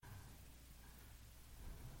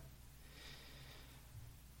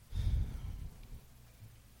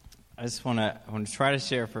I just want to try to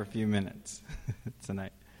share for a few minutes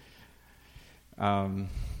tonight.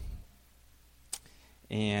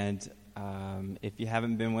 If you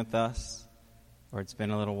haven't been with us, or it's been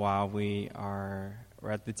a little while, we're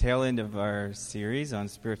at the tail end of our series on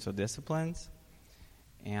spiritual disciplines.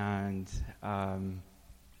 And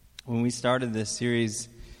when we started this series,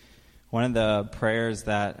 one of the prayers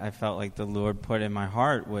that I felt like the Lord put in my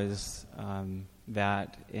heart was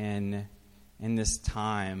that in this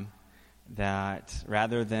time, that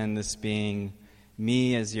rather than this being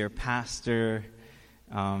me as your pastor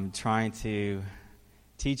trying to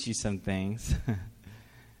teach you some things,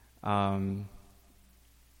 that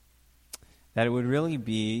it would really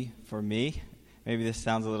be, for me, maybe this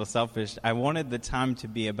sounds a little selfish, I wanted the time to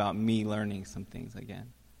be about me learning some things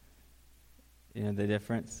again. You know the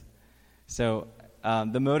difference? So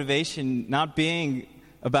the motivation not being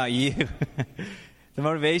about you, the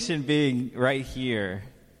motivation being right here.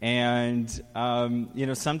 And,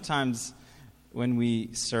 sometimes when we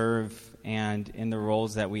serve and in the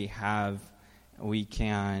roles that we have, we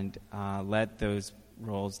can let those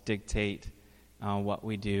roles dictate what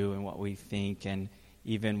we do and what we think and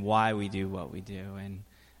even why we do what we do. And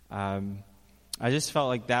I just felt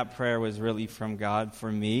like that prayer was really from God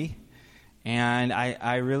for me. And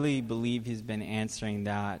I really believe He's been answering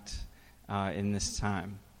that in this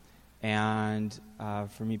time. And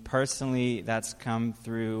for me personally, that's come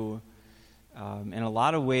through, in a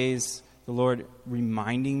lot of ways, the Lord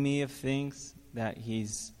reminding me of things that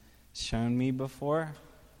He's shown me before.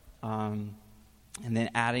 And then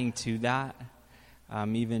adding to that,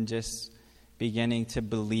 even just beginning to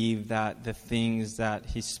believe that the things that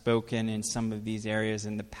He's spoken in some of these areas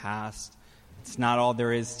in the past, it's not all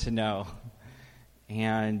there is to know.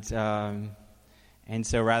 And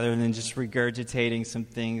so rather than just regurgitating some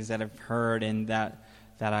things that I've heard and that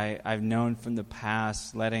I've known from the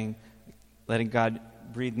past, letting God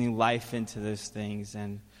breathe new life into those things.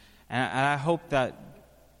 And I hope that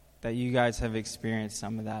you guys have experienced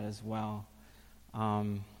some of that as well.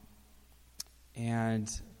 And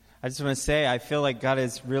I just want to say, I feel like God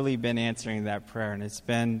has really been answering that prayer. And it's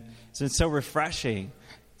been so refreshing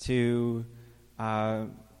to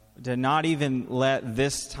not even let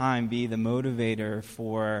this time be the motivator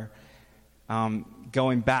for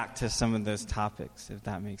going back to some of those topics, if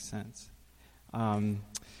that makes sense.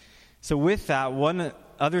 So with that, one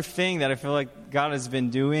other thing that I feel like God has been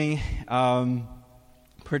doing,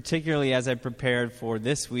 particularly as I prepared for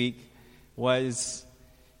this week, was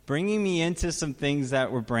bringing me into some things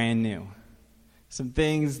that were brand new. Some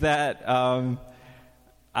things that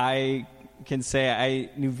I can say I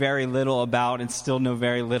knew very little about and still know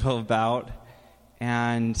very little about.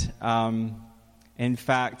 And in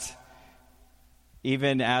fact,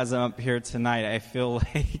 even as I'm up here tonight, I feel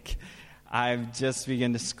like I've just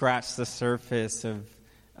begun to scratch the surface of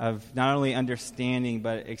not only understanding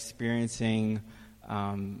but experiencing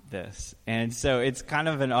this. And so it's kind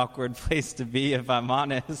of an awkward place to be, if I'm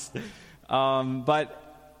honest.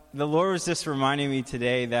 But the Lord was just reminding me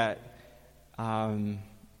today that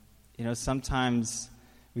sometimes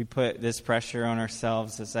we put this pressure on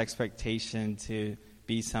ourselves, this expectation to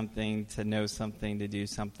be something, to know something, to do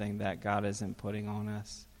something that God isn't putting on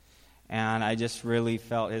us. And I just really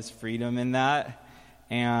felt His freedom in that.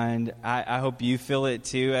 And I hope you feel it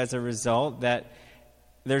too as a result, that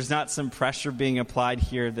there's not some pressure being applied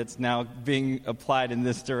here that's now being applied in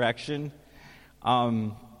this direction.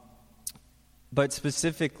 But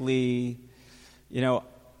specifically,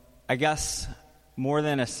 I guess more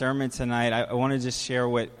than a sermon tonight, I want to just share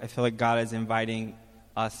what I feel like God is inviting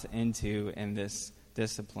us into in this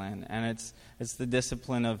discipline. And it's the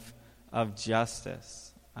discipline of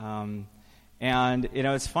justice. And,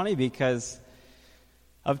 it's funny because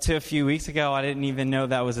up to a few weeks ago, I didn't even know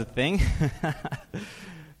that was a thing.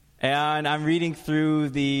 And I'm reading through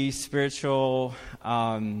the spiritual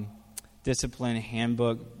discipline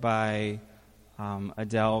handbook by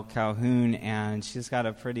Adele Calhoun, and she's got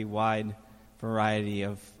a pretty wide variety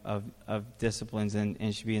of disciplines,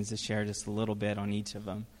 and she begins to share just a little bit on each of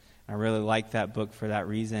them. I really like that book for that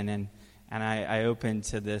reason, and I opened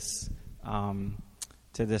to this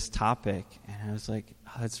topic, and I was like,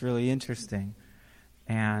 oh, that's really interesting.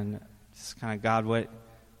 And just kind of, God,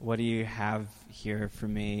 what do you have here for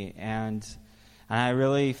me? And I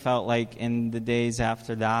really felt like in the days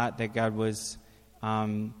after that God was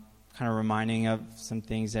kind of reminding of some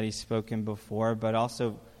things that He's spoken before, but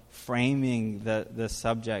also framing the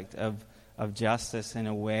subject of justice in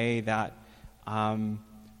a way that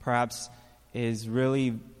perhaps is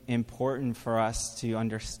really important for us to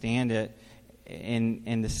understand it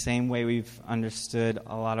in the same way we've understood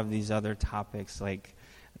a lot of these other topics, like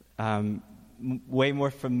way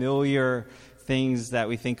more familiar things that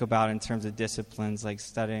we think about in terms of disciplines, like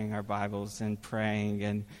studying our Bibles and praying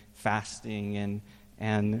and fasting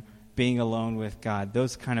and being alone with God,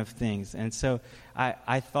 those kind of things. And so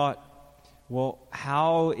I thought, well,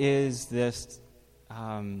 how is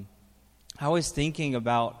thinking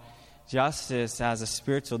about justice as a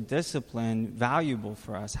spiritual discipline valuable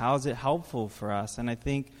for us? How is it helpful for us? And I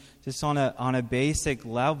think just on a basic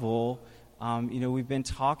level, we've been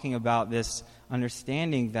talking about this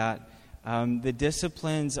understanding that the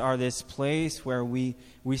disciplines are this place where we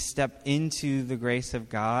step into the grace of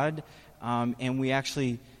God, and we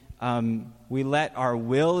actually we let our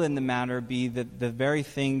will in the matter be the very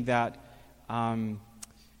thing that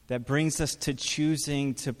brings us to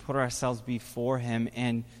choosing to put ourselves before Him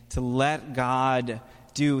and to let God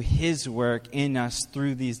do His work in us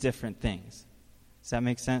through these different things. Does that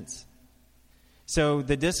make sense? So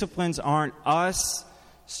the disciplines aren't us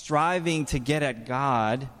striving to get at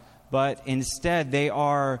God, but instead they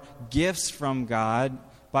are gifts from God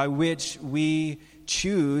by which we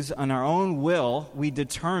choose on our own will, we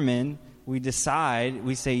determine, we decide,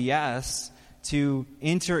 we say yes to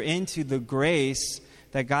enter into the grace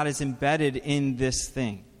that God has embedded in this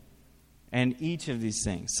thing and each of these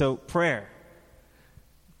things. So prayer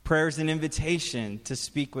is an invitation to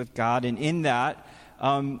speak with God, and in that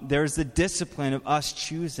there's the discipline of us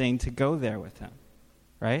choosing to go there with Him,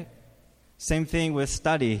 right? Same thing with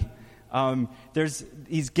study.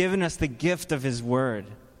 He's given us the gift of His Word,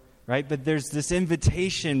 right? But there's this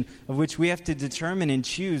invitation of which we have to determine and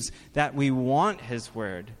choose that we want His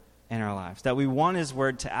Word in our lives, that we want His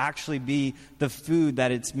Word to actually be the food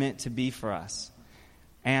that it's meant to be for us.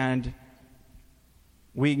 And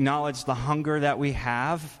we acknowledge the hunger that we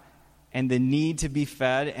have and the need to be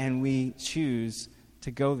fed, and we choose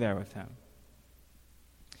to go there with Him.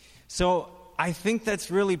 So I think that's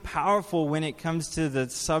really powerful when it comes to the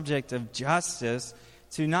subject of justice,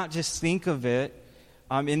 to not just think of it,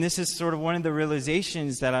 and this is sort of one of the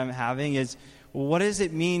realizations that I'm having is, well, what does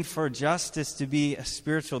it mean for justice to be a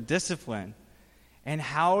spiritual discipline? And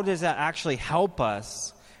how does that actually help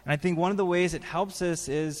us? And I think one of the ways it helps us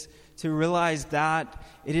is to realize that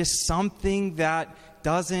it is something that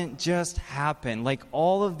doesn't just happen like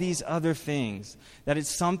all of these other things. That it's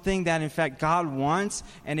something that, in fact, God wants,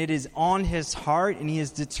 and it is on His heart, and He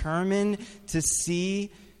is determined to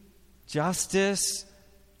see justice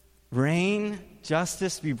reign,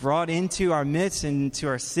 justice be brought into our midst, into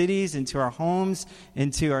our cities, into our homes,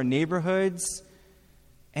 into our neighborhoods.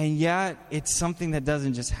 And yet, it's something that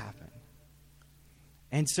doesn't just happen.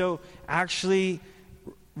 And so, actually,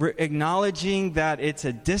 acknowledging that it's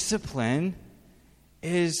a discipline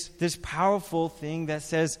is this powerful thing that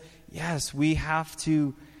says, yes, we have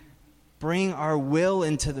to bring our will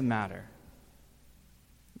into the matter.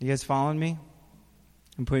 You guys following me?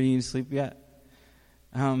 I'm putting you to sleep yet?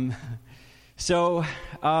 I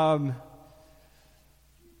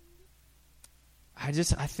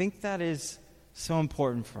think that is so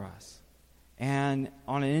important for us. And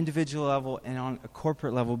on an individual level and on a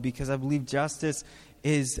corporate level, because I believe justice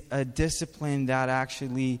is a discipline that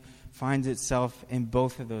actually finds itself in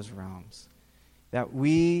both of those realms. That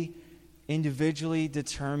we individually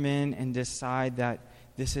determine and decide that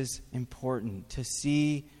this is important, to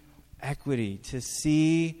see equity, to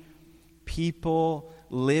see people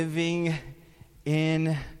living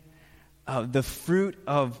in the fruit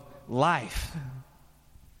of life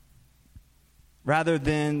rather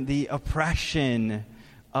than the oppression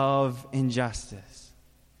of injustice.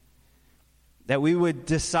 That we would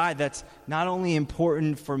decide that's not only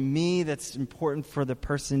important for me, that's important for the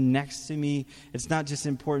person next to me. It's not just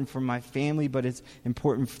important for my family, but it's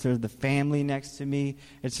important for the family next to me.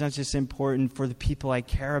 It's not just important for the people I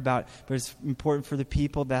care about, but it's important for the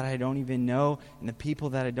people that I don't even know and the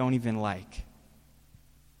people that I don't even like.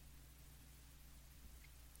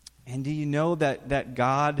 And do you know that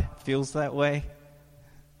God feels that way?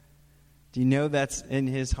 Do you know that's in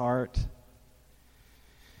His heart?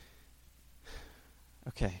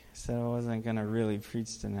 Okay, so I wasn't going to really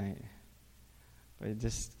preach tonight, but I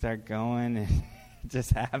just start going and it just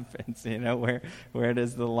happens, where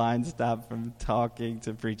does the line stop from talking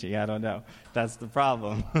to preaching? I don't know. That's the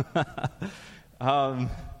problem.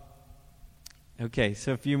 Okay,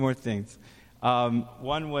 so a few more things.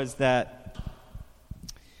 One was that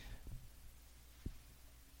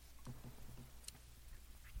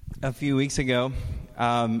a few weeks ago,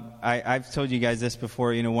 I've told you guys this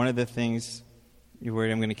before, one of the things... You're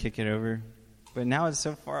worried I'm going to kick it over? But now it's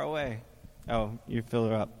so far away. Oh, you fill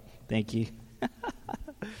her up. Thank you.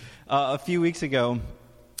 A few weeks ago,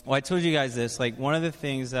 I told you guys this. Like, one of the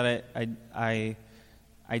things that I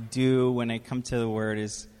I do when I come to the Word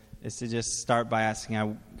is to just start by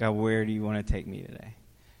asking God, where do you want to take me today?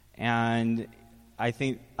 And I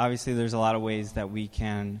think, obviously, there's a lot of ways that we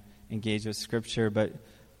can engage with Scripture, but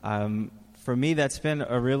for me, that's been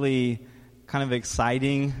a really kind of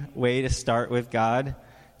exciting way to start with God.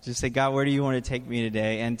 Just say, God, where do you want to take me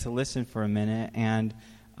today? And to listen for a minute and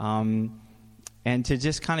to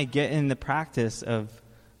just kind of get in the practice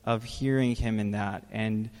of hearing Him in that.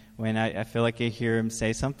 And when I feel like I hear Him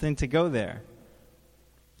say something, to go there.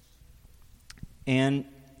 And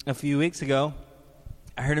a few weeks ago,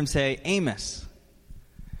 I heard Him say, Amos.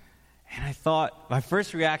 And I thought, my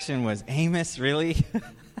first reaction was, Amos, really?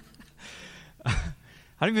 I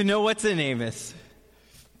don't even know what's in Amos.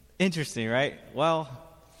 Interesting, right? Well,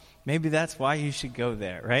 maybe that's why you should go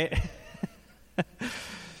there, right?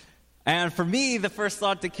 And for me, the first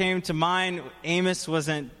thought that came to mind, Amos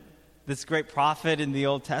wasn't this great prophet in the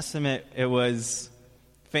Old Testament. It was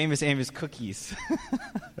famous Amos cookies.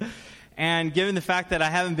 And given the fact that I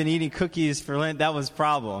haven't been eating cookies for Lent, that was a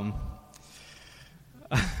problem.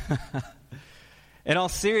 In all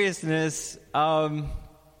seriousness,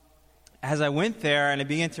 as I went there and I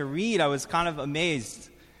began to read, I was kind of amazed.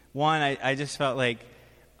 One, I just felt like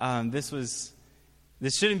this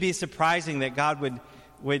shouldn't be surprising that God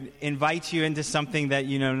would invite you into something that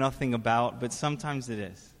you know nothing about, but sometimes it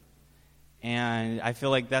is. And I feel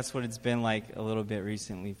like that's what it's been like a little bit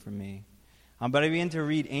recently for me. But I began to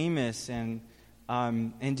read Amos and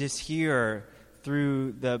just hear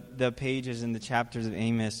through the pages and the chapters of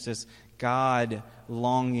Amos just God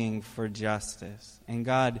longing for justice and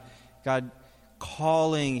God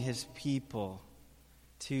calling His people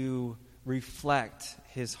to reflect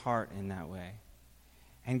His heart in that way,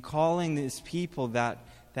 and calling His people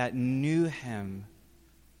that knew Him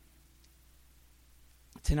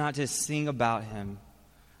to not just sing about Him,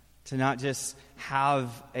 to not just have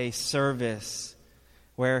a service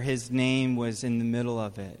where His name was in the middle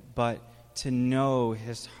of it, but to know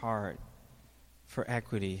His heart for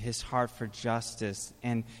equity, His heart for justice,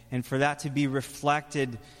 and for that to be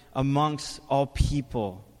reflected amongst all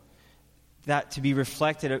people, that to be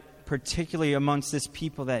reflected particularly amongst this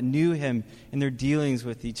people that knew Him in their dealings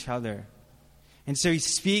with each other. And so He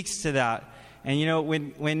speaks to that. And you know,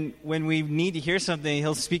 when we need to hear something,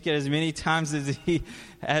 He'll speak it as many times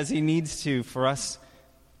as he needs to for us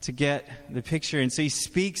to get the picture. And so He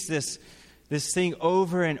speaks this thing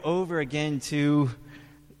over and over again to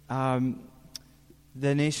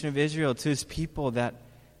the nation of Israel, to His people, that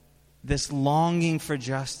this longing for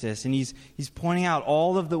justice. And he's pointing out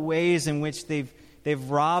all of the ways in which they've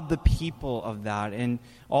robbed the people of that, and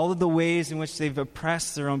all of the ways in which they've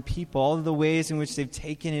oppressed their own people, all of the ways in which they've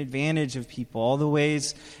taken advantage of people, all the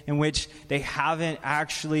ways in which they haven't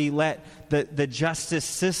actually let the justice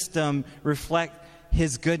system reflect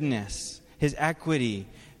His goodness, His equity,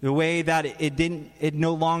 the way that it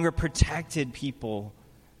no longer protected people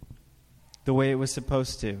the way it was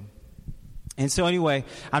supposed to. And so anyway,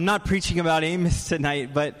 I'm not preaching about Amos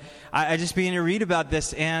tonight, but I just began to read about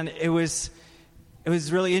this, and it was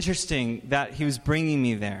really interesting that he was bringing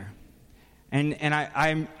me there. And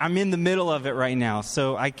I'm in the middle of it right now,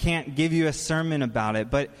 so I can't give you a sermon about it.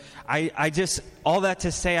 But I just, all that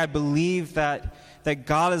to say, I believe that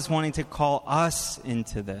God is wanting to call us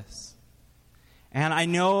into this. And I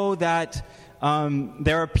know that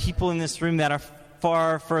there are people in this room that are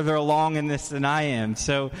far further along in this than I am.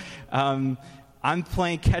 So I'm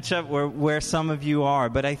playing catch up where some of you are.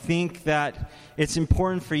 But I think that it's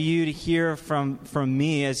important for you to hear from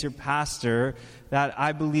me as your pastor that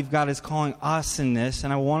I believe God is calling us in this.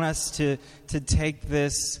 And I want us to take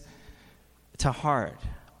this to heart.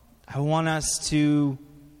 I want us to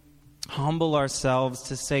humble ourselves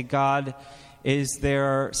to say, God, is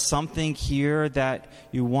there something here that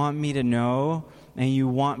you want me to know and you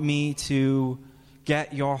want me to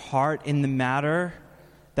get your heart in the matter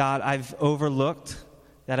that I've overlooked,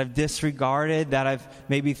 that I've disregarded, that I've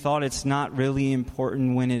maybe thought it's not really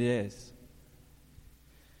important when it is?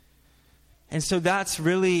 And so that's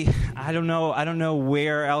really, I don't know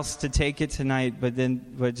where else to take it tonight, but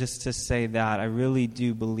just to say that I really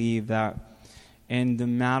do believe that in the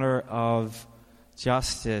matter of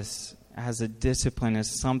justice as a discipline,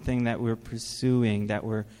 as something that we're pursuing, that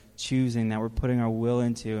we're choosing, that we're putting our will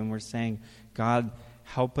into, and we're saying, God,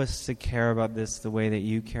 help us to care about this the way that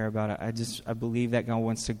you care about it. I believe that God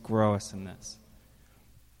wants to grow us in this.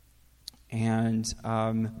 And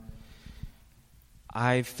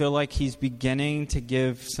I feel like He's beginning to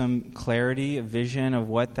give some clarity, a vision of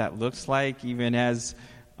what that looks like, even as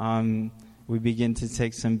we begin to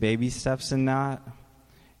take some baby steps in that.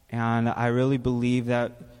 And I really believe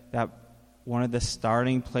that the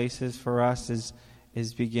starting places for us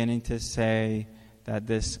is beginning to say that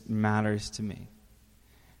this matters to me.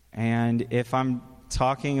 And if I'm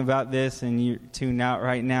talking about this and you tune out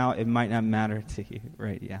right now, it might not matter to you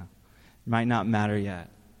right now. It might not matter yet.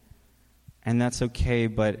 And that's okay,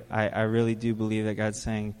 but I really do believe that God's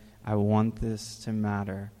saying, I want this to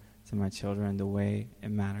matter to my children the way it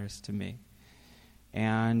matters to me.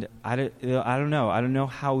 And I don't know. I don't know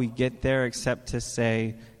how we get there except to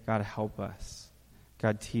say, God, help us.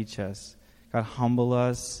 God, teach us. God, humble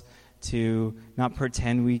us to not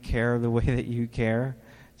pretend we care the way that you care,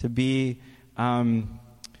 to be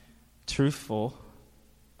truthful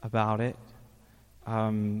about it,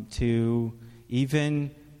 to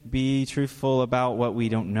even be truthful about what we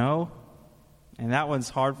don't know. And that one's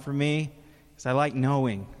hard for me because I like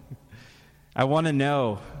knowing. I want to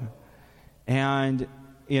know. And,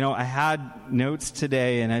 I had notes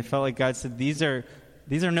today, and I felt like God said, these are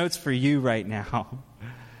notes for you right now.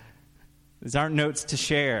 These aren't notes to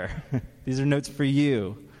share. These are notes for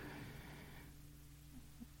you.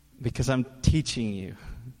 Because I'm teaching you.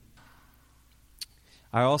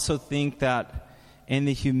 I also think that in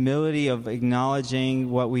the humility of acknowledging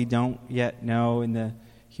what we don't yet know, in the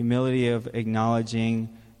humility of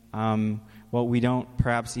acknowledging what we don't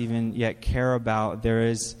perhaps even yet care about, there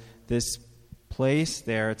is this place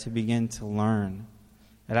there to begin to learn.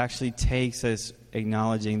 It actually takes us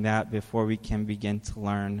acknowledging that before we can begin to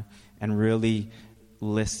learn and really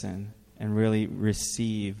listen and really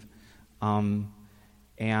receive. And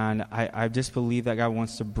I just believe that God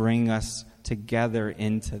wants to bring us together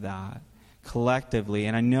into that collectively.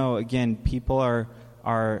 And I know, again, people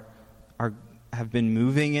have been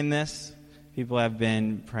moving in this. People have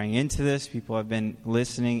been praying into this. People have been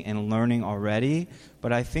listening and learning already.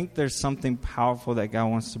 But I think there's something powerful that God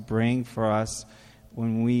wants to bring for us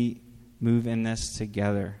when we move in this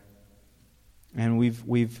together. And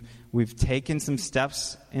we've taken some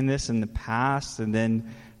steps in this in the past, and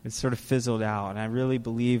then it's sort of fizzled out. And I really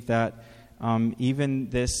believe that even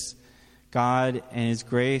this God and His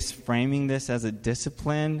grace framing this as a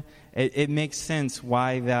discipline, it makes sense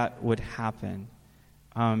why that would happen.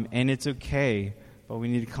 And it's okay, but we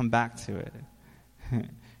need to come back to it.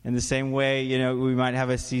 In the same way, we might have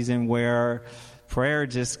a season where prayer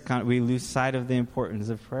we lose sight of the importance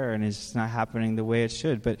of prayer, and it's just not happening the way it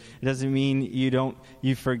should. But it doesn't mean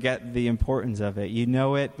you forget the importance of it. You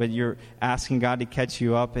know it, but you're asking God to catch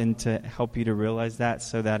you up and to help you to realize that,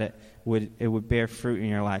 so that it would bear fruit in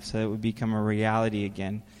your life, so that it would become a reality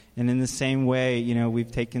again. And in the same way,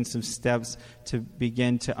 we've taken some steps to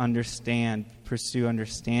begin to pursue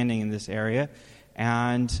understanding in this area,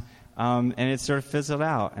 and it's sort of fizzled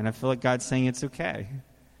out. And I feel like God's saying it's okay.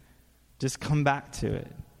 Just come back to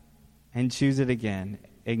it and choose it again,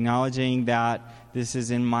 acknowledging that this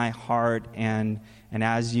is in my heart, and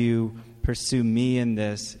as you pursue me in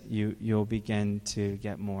this, you'll begin to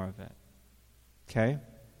get more of it. Okay?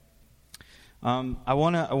 I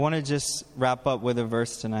want to just wrap up with a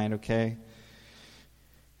verse tonight, okay?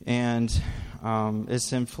 And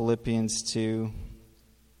it's in Philippians 2.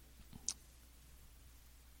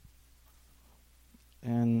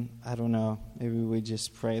 And I don't know, maybe we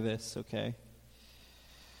just pray this, okay?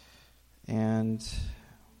 And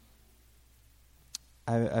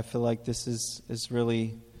I feel like this is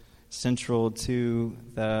really central to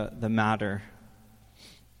the matter.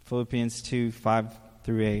 Philippians 2, 5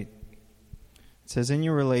 through 8. It says, in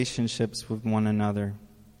your relationships with one another,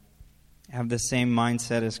 have the same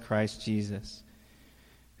mindset as Christ Jesus,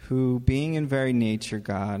 who, being in very nature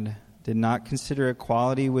God, did not consider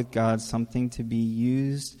equality with God something to be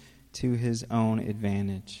used to his own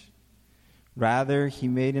advantage. Rather, he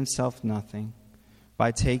made himself nothing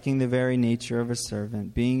by taking the very nature of a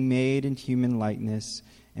servant, being made in human likeness,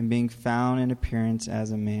 and being found in appearance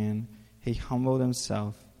as a man. He humbled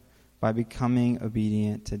himself by becoming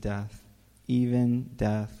obedient to death, even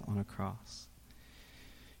death on a cross.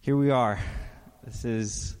 Here we are. This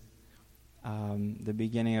is the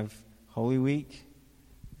beginning of Holy Week.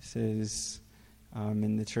 This is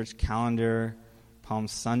in the church calendar, Palm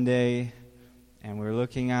Sunday, and we're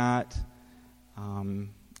looking at and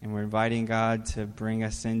we're inviting God to bring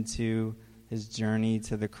us into his journey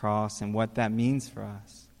to the cross and what that means for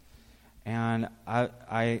us. And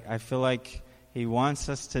I feel like he wants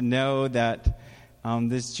us to know that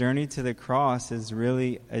this journey to the cross is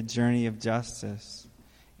really a journey of justice.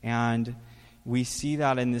 And we see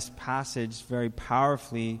that in this passage very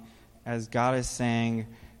powerfully as God is saying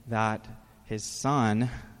that his Son,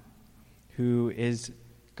 who is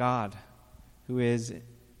God, who is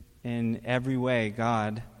in every way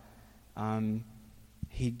God,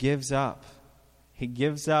 he gives up. He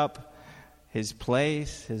gives up his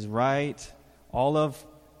place, his right, all of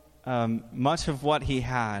much of what he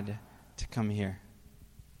had to come here,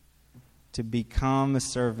 to become a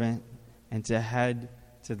servant and to head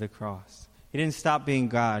to the cross. He didn't stop being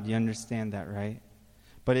God. You understand that, right?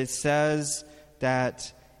 But it says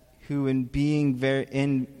that who being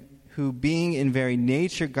in very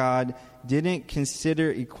nature God didn't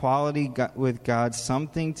consider equality with God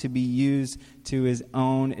something to be used to his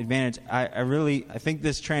own advantage. I think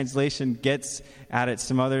this translation gets at it.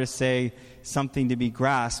 Some others say something to be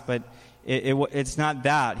grasped, but it's not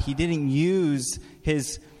that. He didn't use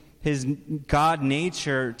his God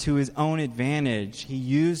nature to his own advantage. He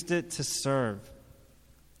used it to serve.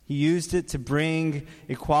 He used it to bring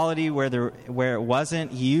equality where it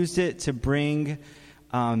wasn't. He used it to bring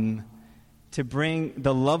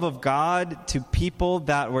the love of God to people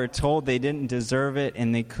that were told they didn't deserve it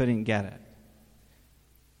and they couldn't get it.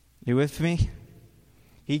 You with me?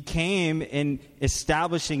 He came in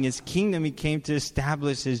establishing his kingdom. He came to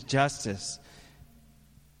establish his justice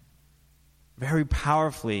very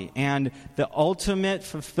powerfully. And the ultimate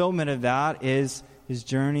fulfillment of that is his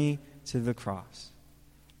journey to the cross.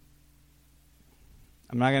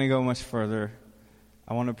 I'm not going to go much further.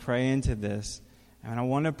 I want to pray into this. And I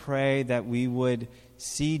want to pray that we would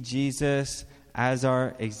see Jesus as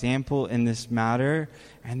our example in this matter,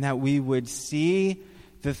 and that we would see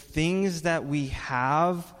the things that we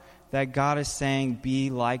have that God is saying,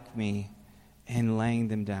 be like me, and laying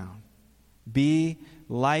them down. Be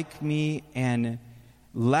like me and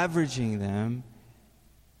leveraging them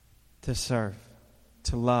to serve,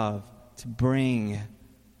 to love, to bring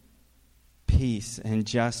peace and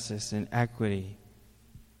justice and equity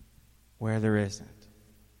where there isn't.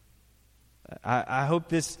 I hope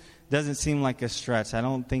this doesn't seem like a stretch. I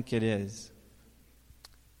don't think it is.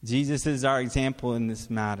 Jesus is our example in this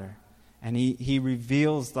matter, and he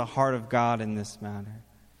reveals the heart of God in this matter.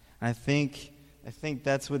 And I think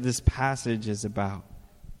that's what this passage is about.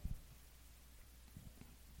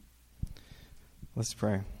 Let's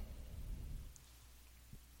pray.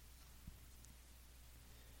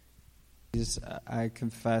 Jesus, I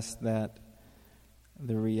confess that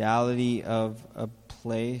the reality of a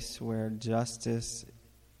place where justice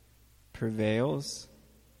prevails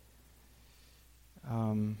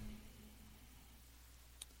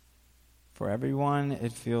for everyone,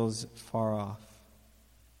 it feels far off.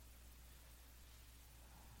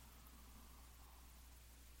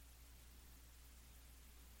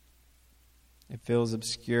 It feels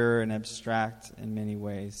obscure and abstract in many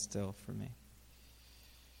ways still for me.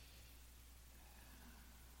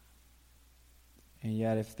 And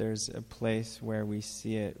yet, if there's a place where we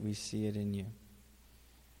see it in you.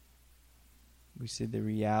 We see the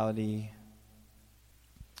reality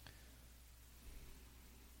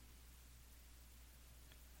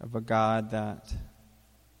of a God that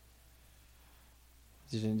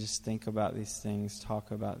didn't just think about these things,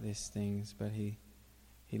 talk about these things, but He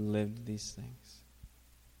lived these things.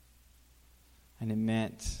 And it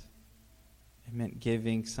meant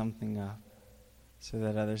giving something up so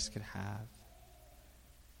that others could have.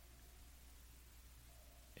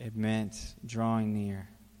 It meant drawing near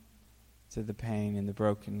to the pain and the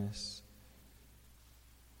brokenness.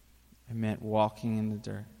 It meant walking in the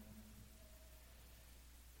dirt.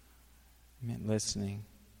 It meant listening.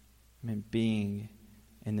 It meant being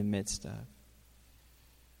in the midst of.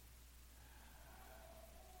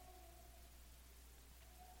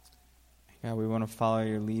 God, we want to follow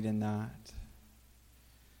your lead in that,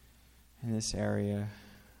 in this area.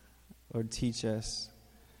 Lord, teach us.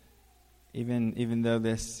 Even though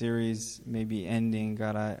this series may be ending,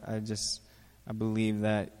 God, I believe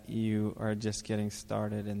that you are just getting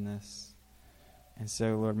started in this. And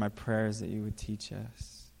so, Lord, my prayer is that you would teach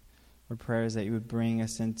us. My prayer is that you would bring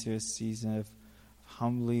us into a season of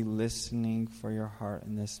humbly listening for your heart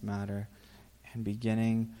in this matter, and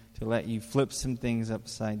beginning to let you flip some things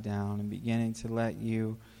upside down, and beginning to let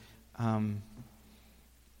you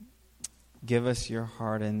give us your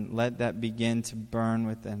heart, and let that begin to burn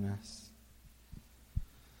within us.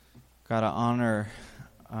 God, I honor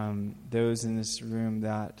those in this room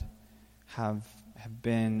that have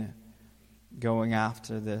been going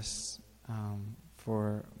after this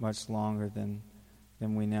for much longer than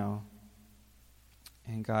we know.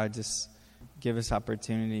 And God, just give us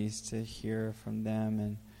opportunities to hear from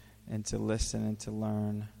them and to listen and to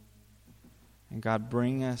learn. And God,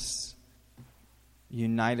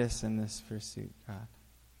 unite us in this pursuit, God.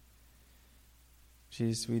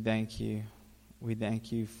 Jesus, we thank you. We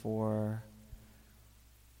thank you for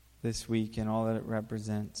this week and all that it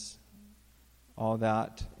represents. All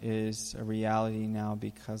that is a reality now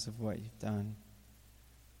because of what you've done.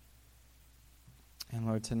 And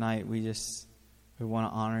Lord, tonight we want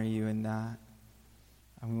to honor you in that.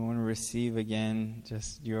 And we want to receive again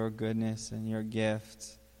just your goodness and your gift.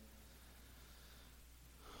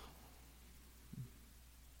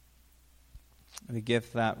 The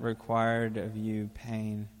gift that required of you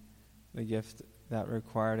pain. The gift that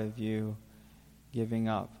required of you giving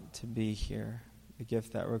up to be here. The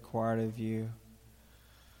gift that required of you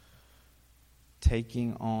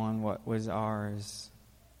taking on what was ours.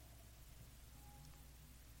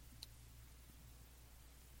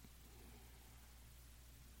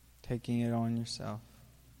 Taking it on yourself.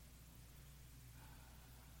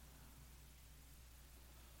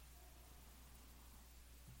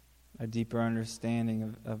 A deeper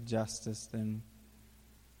understanding of justice than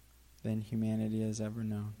humanity has ever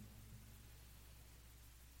known.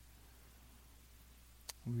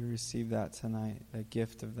 We receive that tonight, the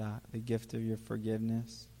gift of that, the gift of your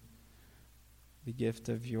forgiveness, the gift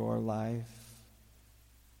of your life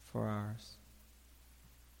for ours.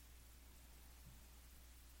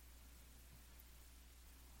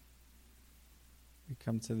 We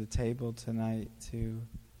come to the table tonight to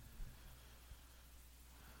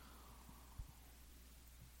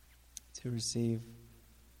receive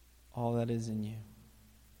all that is in you.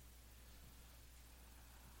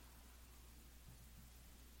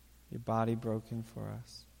 Your body broken for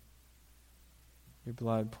us. Your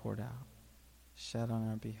blood poured out, shed on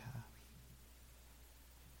our behalf.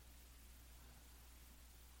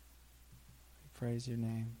 We praise your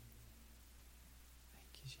name.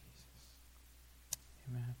 Thank you, Jesus.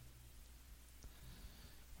 Amen.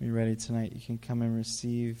 When you're ready tonight, you can come and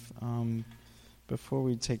receive. Before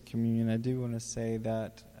we take communion, I do want to say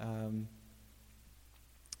that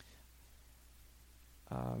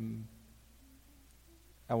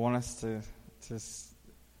I want us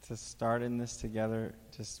to start in this together,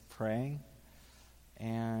 just praying,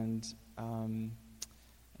 and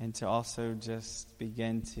to also just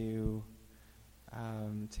begin to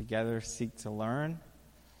together seek to learn.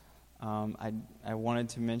 I wanted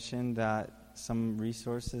to mention that some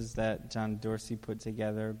resources that John Dorsey put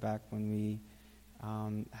together back when we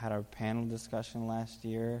had our panel discussion last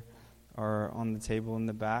year are on the table in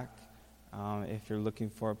the back. If you're looking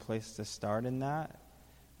for a place to start in that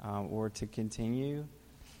or to continue.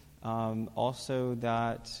 Also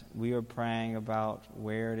that we are praying about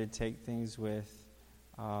where to take things with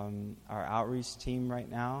our outreach team right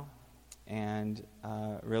now, and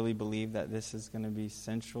really believe that this is going to be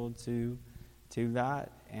central to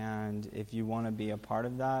that. And if you want to be a part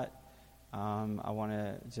of that, I want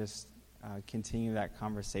to just continue that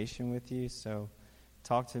conversation with you. So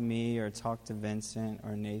talk to me or talk to Vincent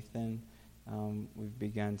or Nathan. We've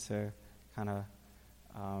begun to kind of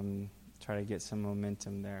try to get some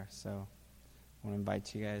momentum there. So I want to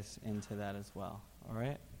invite you guys into that as well. All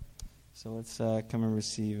right? So let's come and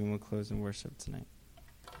receive, and we'll close in worship tonight.